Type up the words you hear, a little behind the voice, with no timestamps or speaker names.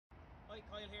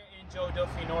Kyle here in Joe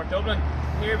Duffy, North Dublin.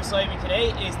 Here beside me today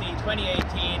is the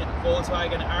 2018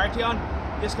 Volkswagen Arteon.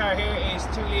 This car here is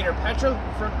 2 litre petrol,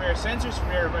 front rear sensors,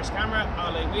 rear reverse camera,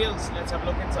 alloy wheels. Let's have a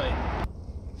look inside.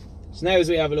 So now as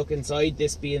we have a look inside,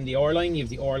 this being the R-Line, you have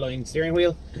the R-Line steering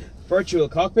wheel, virtual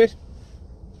cockpit,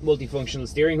 multifunctional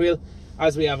steering wheel.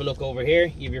 As we have a look over here,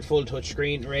 you have your full touch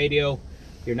screen, radio,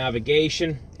 your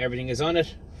navigation, everything is on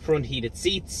it, front heated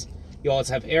seats. You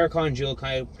also have aircon, dual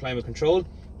climate control,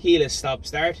 keyless stop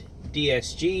start,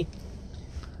 DSG,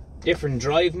 different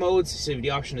drive modes, so you have the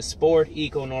option of sport,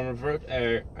 eco,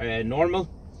 normal.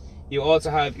 You also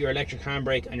have your electric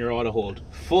handbrake and your auto hold.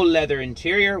 Full leather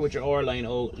interior with your R-Line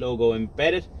logo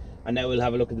embedded. And now we'll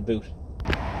have a look at the boot.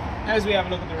 As we have a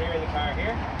look at the rear of the car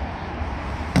here,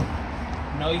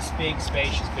 nice big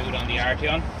spacious boot on the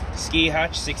Arteon, ski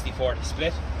hatch 60/40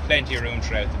 split, plenty of room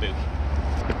throughout the boot.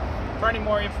 For any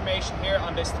more information here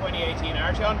on this 2018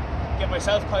 Arteon, give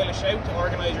myself Kyle a shout to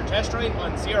organise your test drive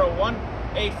on 01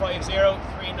 850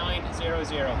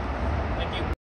 3900. Thank you.